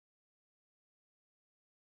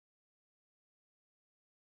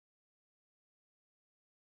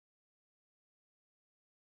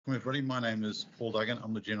Everybody, my name is Paul Duggan.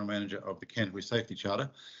 I'm the General Manager of the Canterbury Safety Charter,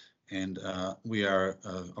 and we are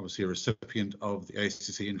obviously a recipient of the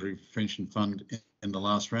ACC Injury Prevention Fund in the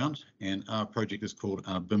last round, and our project is called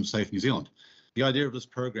BIMSafe New Zealand. The idea of this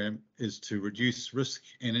program is to reduce risk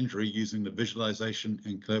and injury using the visualization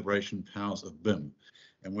and collaboration powers of BIM,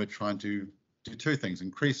 and we're trying to do two things: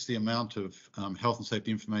 increase the amount of health and safety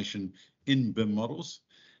information in BIM models,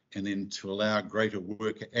 and then to allow greater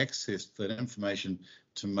worker access to that information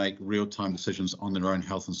to make real-time decisions on their own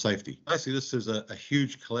health and safety. Basically, this is a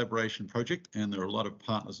huge collaboration project, and there are a lot of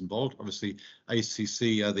partners involved. Obviously,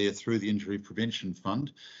 ACC are there through the Injury Prevention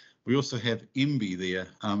Fund. We also have MB there,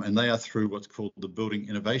 and they are through what's called the Building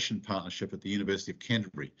Innovation Partnership at the University of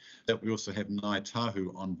Canterbury. That we also have Ngāi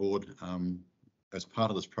Tahu on board as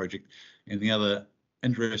part of this project. And the other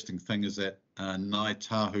interesting thing is that Ngāi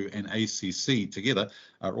Tahu and ACC together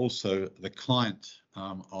are also the client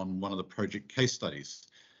on one of the project case studies.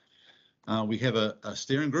 We have a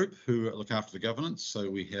steering group who look after the governance. So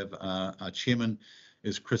we have our chairman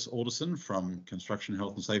is Chris Alderson from Construction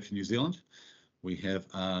Health and Safety New Zealand. We have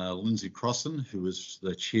Lindsay Crossan, who is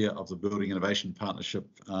the chair of the Building Innovation Partnership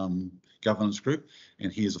governance group,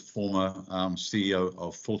 and he is a former CEO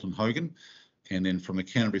of Fulton Hogan. And then from the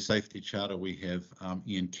Canterbury Safety Charter, we have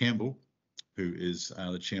Ian Campbell, who is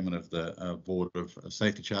the chairman of the Board of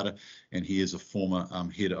Safety Charter, and he is a former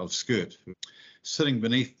head of SCIRT. Sitting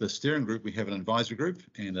beneath the steering group, we have an advisory group,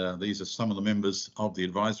 and these are some of the members of the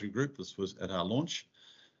advisory group. This was at our launch,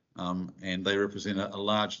 and they represent a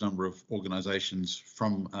large number of organisations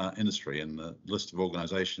from industry, and the list of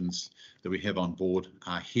organisations that we have on board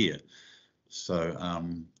are here. So,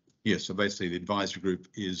 so basically the advisory group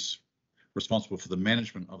is responsible for the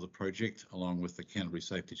management of the project along with the Canterbury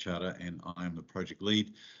Safety Charter, and I am the project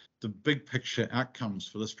lead. The big picture outcomes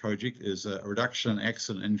for this project is a reduction in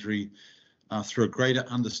accident injury through a greater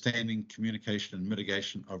understanding, communication and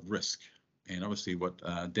mitigation of risk. And obviously what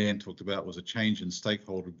Dan talked about was a change in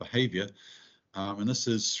stakeholder behaviour, and this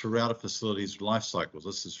is throughout a facility's life cycles.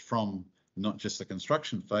 This is from not just the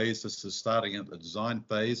construction phase, this is starting at the design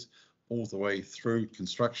phase, all the way through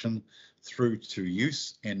construction, through to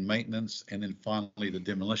use and maintenance, and then finally the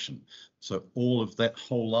demolition. So all of that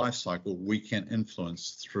whole life cycle we can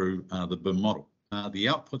influence through the BIM model. The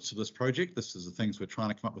outputs of this project, this is the things we're trying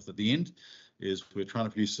to come up with at the end, is we're trying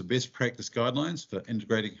to produce the best practice guidelines for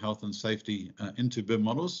integrating health and safety into BIM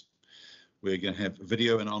models. We're going to have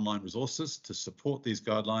video and online resources to support these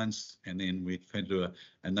guidelines, and then we're going to do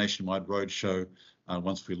a nationwide roadshow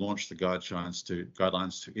once we launch the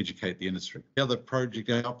guidelines to educate the industry. The other project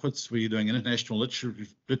outputs, we're doing an international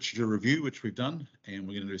literature review, which we've done, and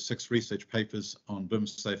we're going to do 6 research papers on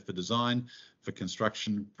BIMSafe for design, for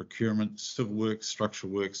construction, procurement, civil works,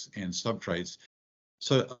 structural works, and subtrades.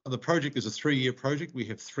 So the project is a 3-year project. We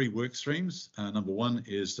have 3 work streams. Number 1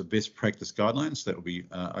 is the best practice guidelines. That will be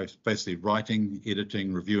basically writing,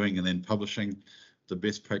 editing, reviewing, and then publishing the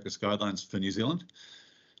best practice guidelines for New Zealand.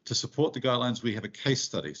 To support the guidelines, we have a case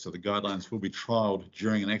study. So the guidelines will be trialled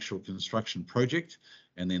during an actual construction project,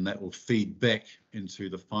 and then that will feed back into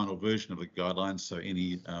the final version of the guidelines. So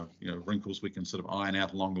any wrinkles we can sort of iron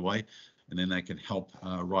out along the way, and then they can help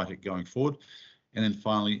write it going forward. And then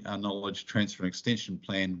finally, our knowledge transfer and extension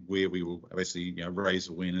plan, where we will basically raise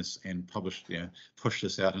awareness and push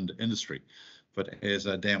this out into industry. But as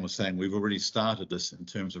Dan was saying, we've already started this in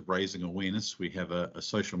terms of raising awareness. We have a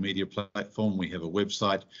social media platform, we have a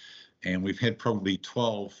website, and we've had probably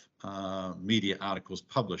 12 media articles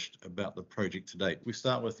published about the project to date. We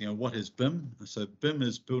start with, what is BIM? So BIM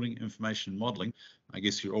is Building Information Modelling. I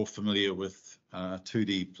guess you're all familiar with a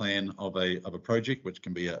 2D plan of a project, which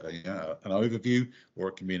can be an overview, or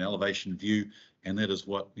it can be an elevation view, and that is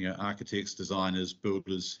what architects, designers,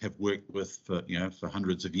 builders have worked with for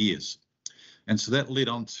hundreds of years. And so that led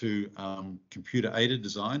on to computer-aided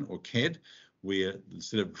design, or CAD, where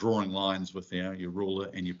instead of drawing lines with your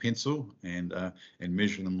ruler and your pencil and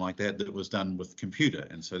measuring them like that, it was done with computer.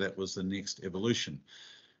 And so that was the next evolution.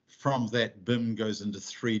 From that, BIM goes into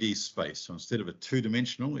 3D space. So instead of a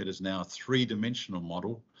 2-dimensional, it is now a 3-dimensional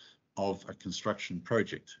model of a construction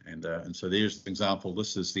project. And so there's an example.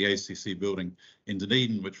 This is the ACC building in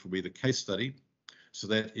Dunedin, which will be the case study. So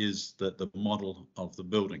that is the model of the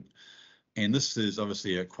building. And this is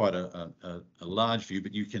obviously quite a large view,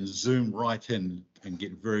 but you can zoom right in and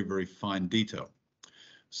get very, very fine detail.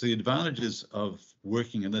 So the advantages of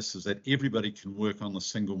working in this is that everybody can work on the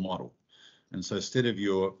single model. And so instead of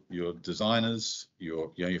your designers,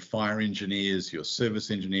 your fire engineers, your service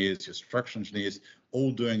engineers, your structural engineers,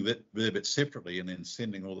 all doing that a bit separately and then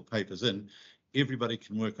sending all the papers in, everybody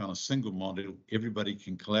can work on a single model, everybody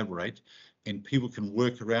can collaborate, and people can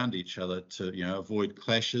work around each other to, you know, avoid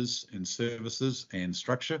clashes in services and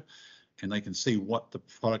structure, and they can see what the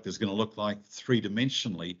product is going to look like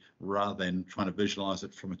three-dimensionally rather than trying to visualize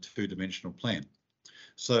it from a two-dimensional plan.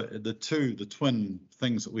 So the twin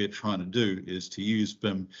things that we're trying to do is to use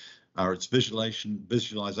BIM are its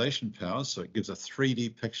visualization powers, so it gives a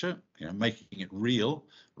 3D picture, you know, making it real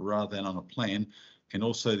rather than on a plan, and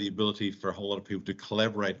also the ability for a whole lot of people to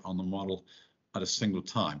collaborate on the model at a single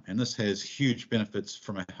time. And this has huge benefits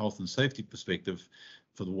from a health and safety perspective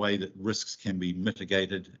for the way that risks can be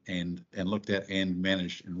mitigated and looked at and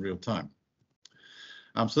managed in real time.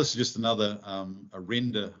 So this is just another a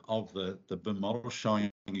render of the BIM model showing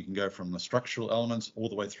you can go from the structural elements all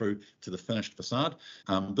the way through to the finished facade.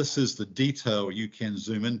 This is the detail you can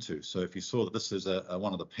zoom into. So if you saw that this is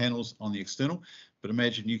one of the panels on the external, but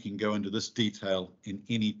imagine you can go into this detail in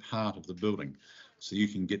any part of the building. So you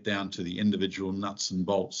can get down to the individual nuts and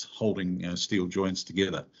bolts holding, you know, steel joints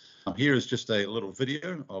together. Here is just a little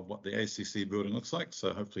video of what the ACC building looks like.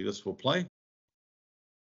 So hopefully this will play.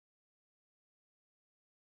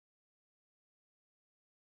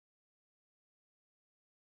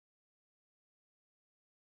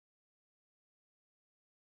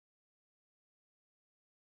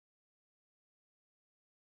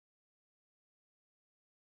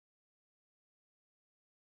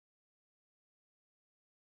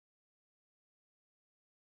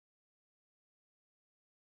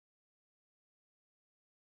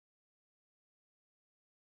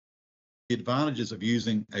 The advantages of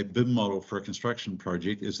using a BIM model for a construction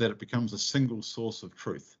project is that it becomes a single source of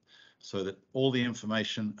truth, so that all the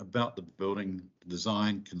information about the building,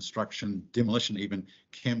 design, construction, demolition even,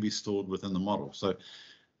 can be stored within the model. So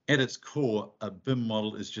at its core, a BIM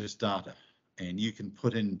model is just data, and you can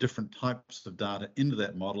put in different types of data into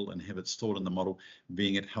that model and have it stored in the model,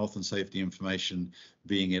 being it health and safety information,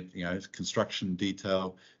 being it, you know, construction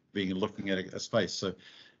detail, being looking at a space. So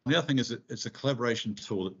the other thing is that it's a collaboration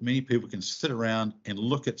tool that many people can sit around and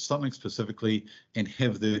look at something specifically and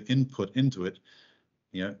have their input into it,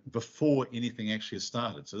 you know, before anything actually has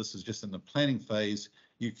started. So this is just in the planning phase.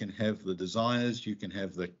 You can have the designers, you can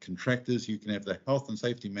have the contractors, you can have the health and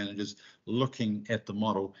safety managers looking at the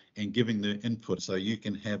model and giving their input. So you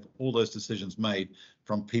can have all those decisions made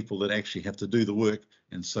from people that actually have to do the work.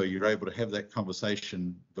 And so you're able to have that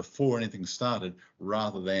conversation before anything started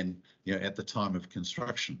rather than, you know, at the time of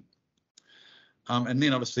construction. And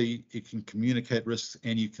then obviously you can communicate risks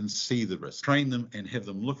and you can see the risks, train them and have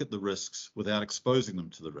them look at the risks without exposing them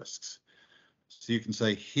to the risks. So you can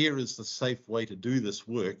say, here is the safe way to do this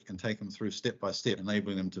work, and take them through step by step,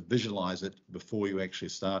 enabling them to visualize it before you actually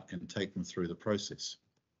start and take them through the process.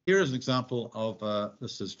 Here is an example of,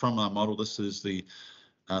 this is from our model. This is the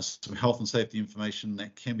some health and safety information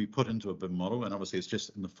that can be put into a BIM model, and obviously it's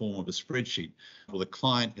just in the form of a spreadsheet. Well, the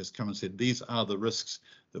client has come and said, these are the risks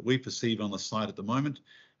that we perceive on the site at the moment,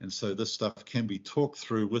 and so this stuff can be talked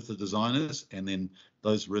through with the designers, and then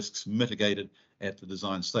those risks mitigated at the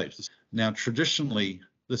design stage. Now, traditionally,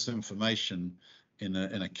 this information in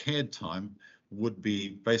a CAD time would be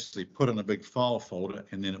basically put in a big file folder,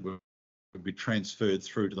 and then it would be transferred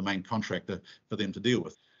through to the main contractor for them to deal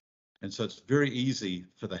with. And so it's very easy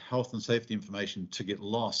for the health and safety information to get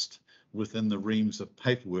lost within the reams of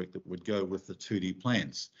paperwork that would go with the 2D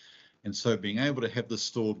plans. And so being able to have this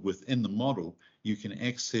stored within the model, you can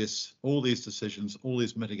access all these decisions, all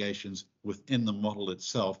these mitigations within the model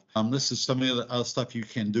itself. This is some of the other stuff you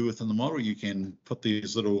can do within the model. You can put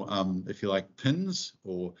these little, if you like, pins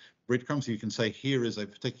or breadcrumbs. You can say, here is a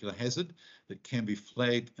particular hazard that can be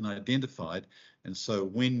flagged and identified. And so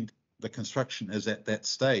when the construction is at that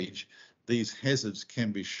stage, these hazards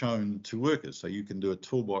can be shown to workers. So you can do a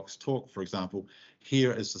toolbox talk, for example.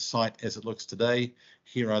 Here is the site as it looks today.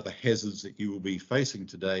 Here are the hazards that you will be facing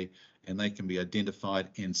today, and they can be identified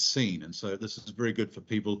and seen. And so this is very good for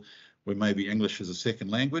people where maybe English is a second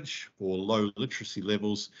language or low literacy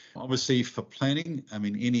levels. Obviously for planning, I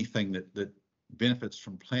mean, anything that benefits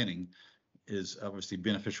from planning is obviously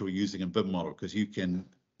beneficial using a BIM model, because you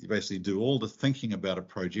basically do all the thinking about a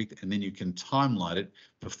project, and then you can timeline it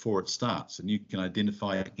before it starts, and you can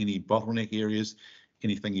identify any bottleneck areas,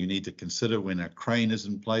 anything you need to consider when a crane is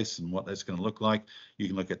in place and what that's going to look like. You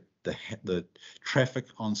can look at the traffic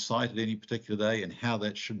on site at any particular day and how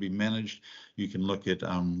that should be managed. You can look at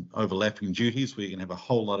overlapping duties, where you can have a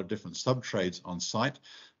whole lot of different sub-trades on site,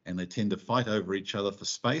 and they tend to fight over each other for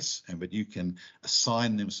space, but you can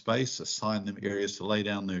assign them space, assign them areas to lay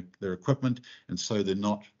down their equipment, and so they're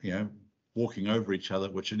not, you know, walking over each other,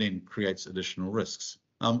 which then creates additional risks.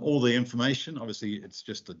 All the information, obviously, it's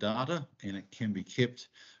just the data and it can be kept.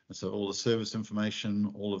 And so all the service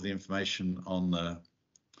information, all of the information on the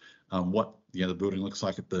what the building looks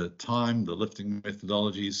like at the time, the lifting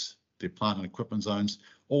methodologies, the plant and equipment zones,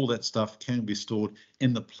 all that stuff can be stored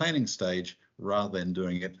in the planning stage rather than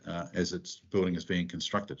doing it as its building is being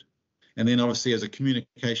constructed. And then obviously as a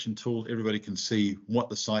communication tool, everybody can see what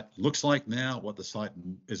the site looks like now, what the site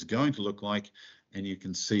is going to look like, and you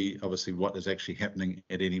can see obviously what is actually happening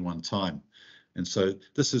at any one time. And so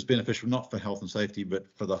this is beneficial not for health and safety, but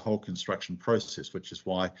for the whole construction process, which is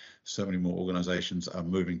why so many more organisations are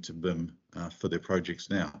moving to BIM for their projects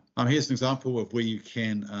now. Here's an example of where you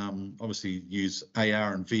can obviously use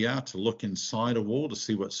AR and VR to look inside a wall to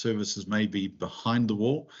see what services may be behind the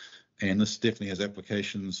wall. And this definitely has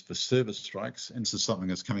applications for service strikes. And this is something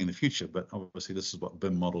that's coming in the future, but obviously this is what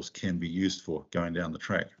BIM models can be used for going down the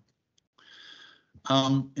track.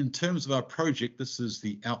 In terms of our project, this is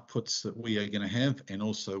the outputs that we are going to have and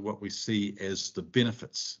also what we see as the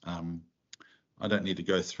benefits. I don't need to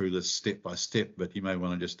go through this step by step, but you may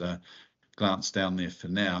want to just glance down there for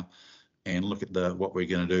now and look at what we're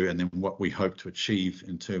going to do and then what we hope to achieve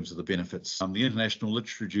in terms of the benefits. The international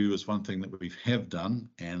literature review is one thing that we have done,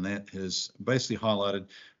 and that has basically highlighted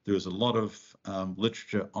there is a lot of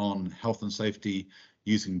literature on health and safety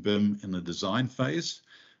using BIM in the design phase.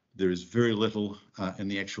 There is very little in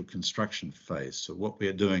the actual construction phase. So what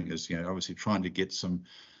we're doing is, obviously trying to get some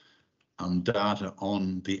data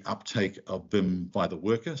on the uptake of BIM by the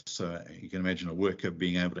worker. So you can imagine a worker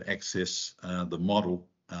being able to access the model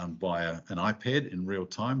via an iPad in real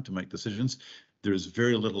time to make decisions. There is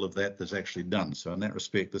very little of that that's actually done. So in that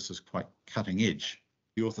respect, this is quite cutting edge.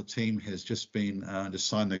 The author team has just been just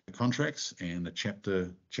signed the contracts, and the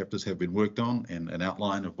chapters have been worked on, and an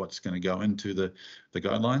outline of what's going to go into the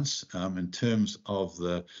guidelines. In terms of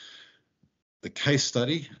the case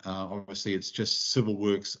study, obviously it's just civil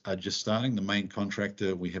works are just starting. The main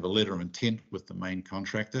contractor, we have a letter of intent with the main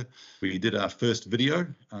contractor. We did our first video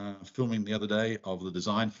filming the other day of the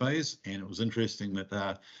design phase, and it was interesting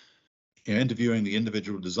that interviewing the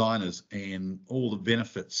individual designers and all the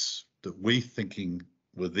benefits that we thinking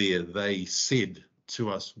were there, they said to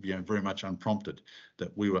us, very much unprompted,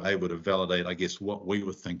 that we were able to validate, I guess, what we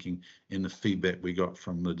were thinking in the feedback we got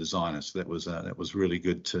from the designers. So that was really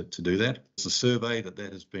good to do that. It's a survey that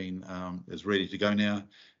has been is ready to go now,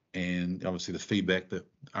 and obviously the feedback that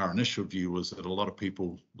our initial view was that a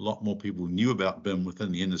lot more people knew about BIM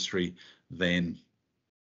within the industry than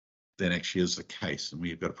actually is the case, and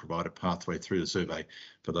we've got to provide a pathway through the survey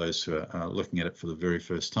for those who are looking at it for the very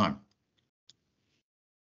first time.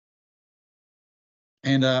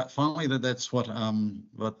 And finally, that's what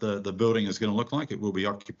the building is going to look like. It will be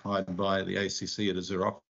occupied by the ACC at their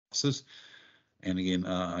offices. And again,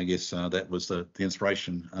 I guess that was the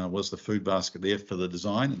inspiration, was the food basket there for the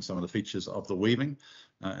design and some of the features of the weaving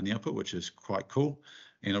and the output, which is quite cool.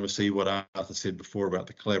 And obviously what Arthur said before about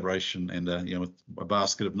the collaboration and, with a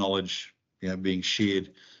basket of knowledge, being shared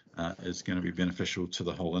is going to be beneficial to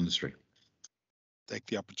the whole industry. Take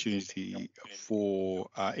the opportunity for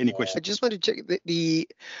any questions. I just want to check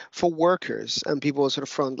for workers and people, sort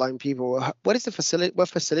of frontline people, what is the facility? What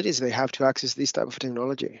facilities do they have to access this type of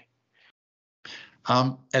technology?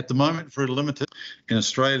 At the moment, very limited. In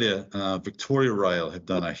Australia, Victoria Rail have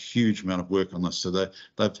done a huge amount of work on this. So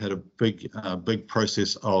they've had a big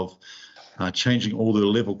process of changing all their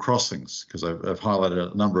level crossings, because I've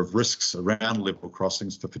highlighted a number of risks around level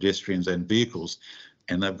crossings for pedestrians and vehicles.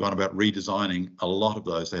 And they've gone about redesigning a lot of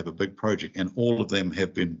those. They have a big project, and all of them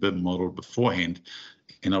have been BIM modeled beforehand,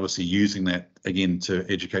 and obviously using that again to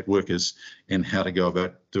educate workers in how to go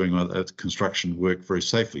about doing construction work very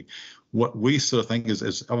safely. What we sort of think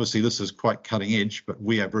is obviously this is quite cutting edge, but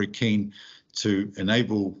we are very keen to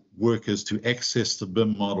enable workers to access the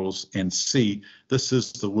BIM models and see this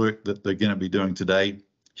is the work that they're going to be doing today.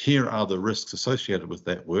 Here are the risks associated with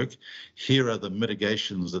that work. Here are the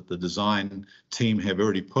mitigations that the design team have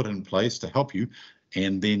already put in place to help you.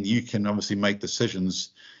 And then you can obviously make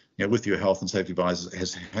decisions with your health and safety advisors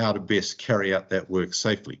as how to best carry out that work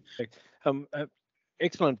safely.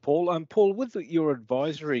 Excellent, Paul. Paul, with your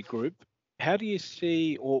advisory group, how do you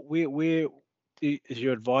see, or where is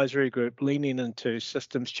your advisory group leaning into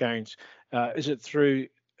systems change? Is it through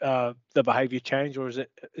the behaviour change, or is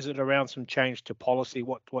it around some change to policy?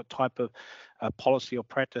 What type of policy or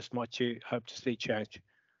practice might you hope to see change?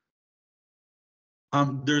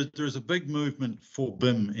 There's a big movement for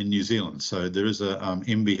BIM in New Zealand. So there is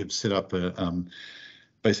MB have set up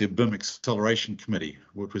basically a BIM acceleration committee,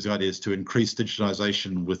 which was the idea is to increase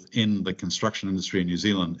digitalisation within the construction industry in New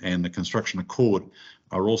Zealand, and the Construction Accord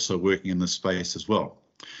are also working in this space as well.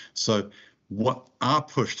 So what our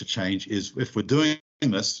push to change is, if we're doing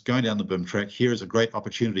this, going down the BIM track, here is a great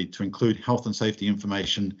opportunity to include health and safety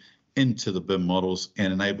information into the BIM models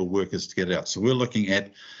and enable workers to get it out. So we're looking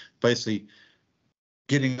at basically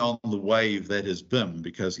getting on the wave that is BIM,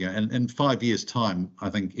 because in 5 years' time, I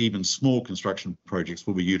think even small construction projects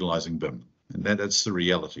will be utilizing BIM, and that's the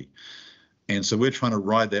reality. And so we're trying to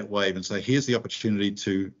ride that wave and say, here's the opportunity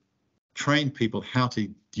to train people how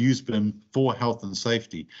to use BIM for health and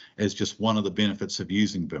safety as just one of the benefits of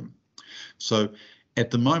using BIM. So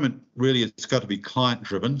at the moment, really, it's got to be client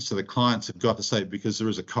driven. So the clients have got to say, because there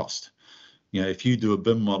is a cost. If you do a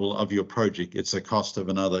BIM model of your project, it's a cost of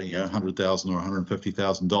another, $100,000 or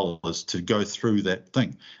 $150,000 to go through that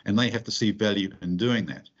thing, and they have to see value in doing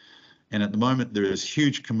that. And at the moment, there is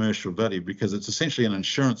huge commercial value, because it's essentially an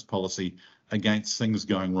insurance policy against things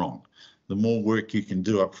going wrong. The more work you can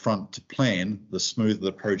do up front to plan, the smoother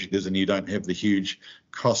the project is, and you don't have the huge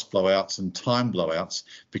cost blowouts and time blowouts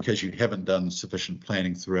because you haven't done sufficient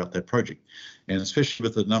planning throughout that project. And especially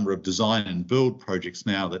with the number of design and build projects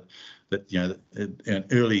now that an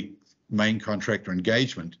early main contractor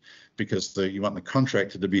engagement, because you want the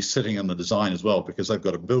contractor to be sitting on the design as well, because they've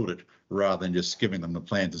got to build it rather than just giving them the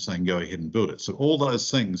plans and saying, go ahead and build it. So all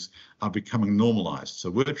those things are becoming normalized. So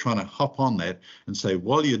we're trying to hop on that and say,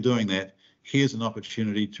 while you're doing that, here's an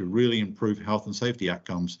opportunity to really improve health and safety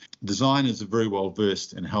outcomes. Designers are very well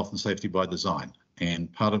versed in health and safety by design.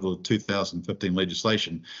 And part of the 2015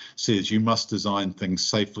 legislation says you must design things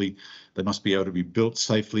safely, they must be able to be built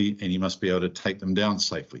safely, and you must be able to take them down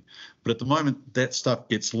safely. But at the moment, that stuff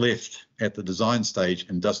gets left at the design stage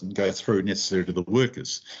and doesn't go through necessarily to the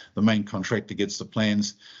workers. The main contractor gets the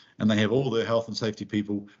plans, and they have all their health and safety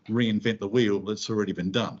people reinvent the wheel that's already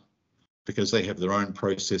been done, because they have their own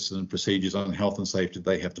processes and procedures on health and safety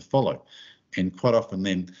they have to follow. And quite often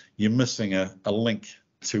then you're missing a link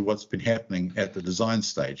to what's been happening at the design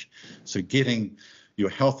stage. So getting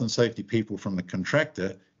your health and safety people from the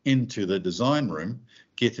contractor into the design room,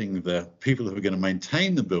 getting the people who are going to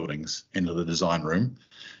maintain the buildings into the design room,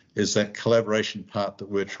 is that collaboration part that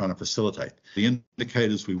we're trying to facilitate. The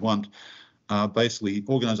indicators we want are basically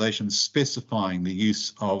organisations specifying the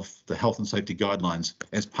use of the health and safety guidelines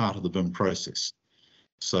as part of the BIM process.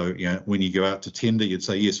 So, when you go out to tender, you'd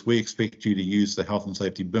say, yes, we expect you to use the health and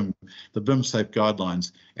safety the BIMSafe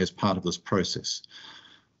guidelines as part of this process.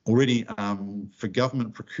 Already, for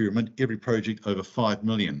government procurement, every project over 5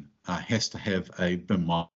 million has to have a BIM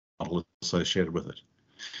model associated with it.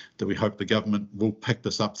 That we hope the government will pick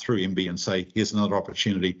this up through MB and say, here's another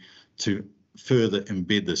opportunity to further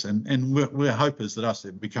embed this. And our hope is that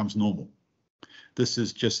it becomes normal. This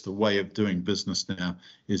is just the way of doing business now,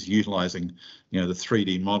 is utilising, the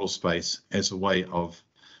 3D model space as a way of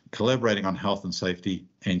collaborating on health and safety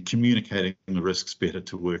and communicating the risks better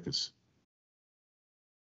to workers.